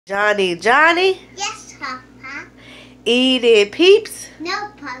Johnny. Yes, Papa. Eating peeps. No,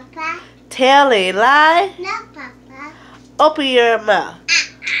 Papa. Telling lie. No, Papa. Open your mouth.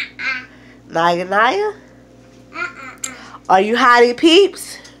 Naya. Are you hiding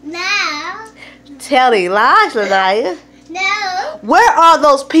peeps? No. Telling lies, Naya. No. Where are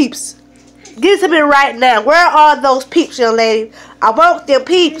those peeps? Give it to me right now. Where are those peeps, young lady? I want them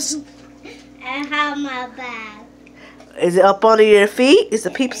peeps. I have my bag. Is it up under your feet? Is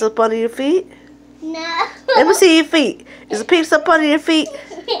the peeps up under your feet? No. Let me see your feet. Is the peeps up under your feet?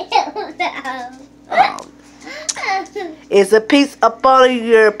 No. Is the peeps up under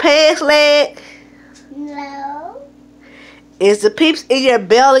your pants leg? No. Is the peeps in your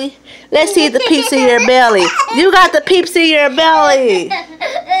belly? Let's see the peeps in your belly. You got the peeps in your belly.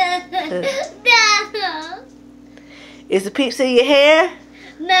 No. Is the peeps in your hair?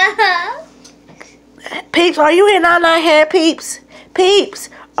 No. Peeps, are you in Nana hair, peeps? Peeps,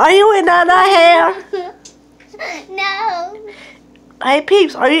 are you in Nana hair? No. Hey,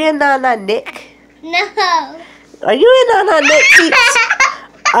 peeps, are you in Nana neck? No. Are you in Nana neck, peeps?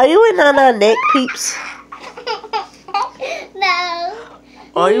 Are you in Nana neck, peeps? No.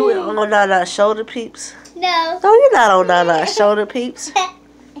 Are you on Nana's shoulder, peeps? No. No, you're not on Nana's shoulder, peeps.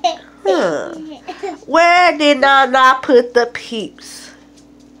 Huh. Where did Nana put the peeps?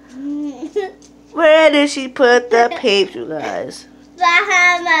 Where did she put the peeps, you guys?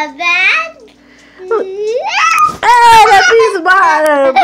 Behind my back. Hey, that piece of mine.